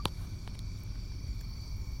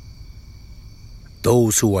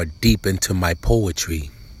Those who are deep into my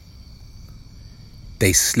poetry,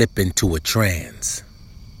 they slip into a trance.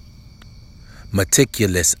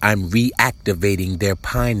 Meticulous, I'm reactivating their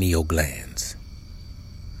pineal glands.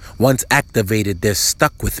 Once activated, they're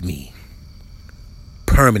stuck with me,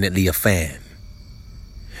 permanently a fan.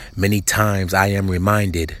 Many times I am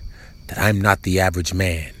reminded that I'm not the average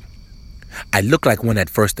man. I look like one at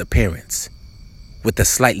first appearance, with a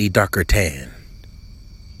slightly darker tan.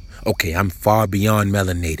 Okay, I'm far beyond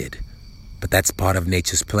melanated, but that's part of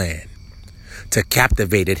nature's plan. To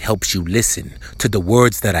captivate it helps you listen to the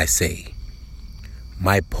words that I say.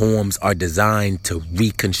 My poems are designed to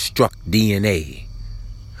reconstruct DNA.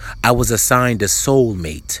 I was assigned a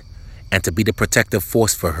soulmate and to be the protective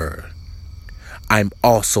force for her. I'm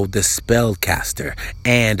also the spellcaster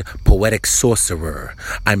and poetic sorcerer.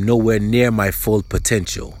 I'm nowhere near my full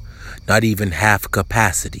potential, not even half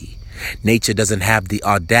capacity. Nature doesn't have the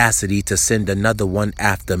audacity to send another one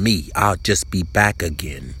after me. I'll just be back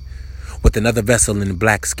again with another vessel in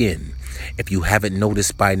black skin. If you haven't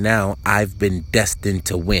noticed by now, I've been destined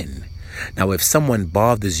to win. Now, if someone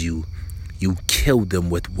bothers you, you kill them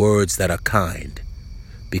with words that are kind.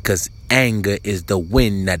 Because anger is the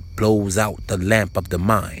wind that blows out the lamp of the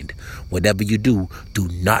mind. Whatever you do, do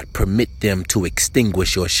not permit them to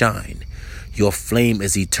extinguish your shine. Your flame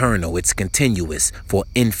is eternal. It's continuous for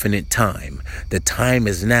infinite time. The time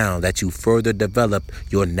is now that you further develop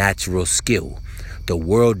your natural skill. The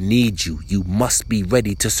world needs you. You must be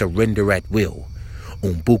ready to surrender at will.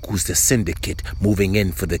 UMBUKU's the syndicate moving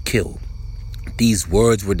in for the kill. These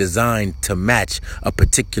words were designed to match a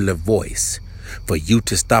particular voice. For you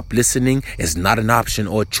to stop listening is not an option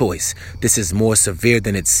or choice. This is more severe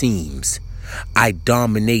than it seems. I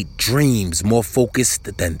dominate dreams, more focused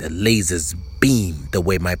than the lasers beam the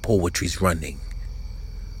way my poetry's running.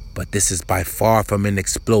 But this is by far from an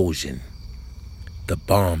explosion. The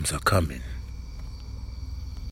bombs are coming.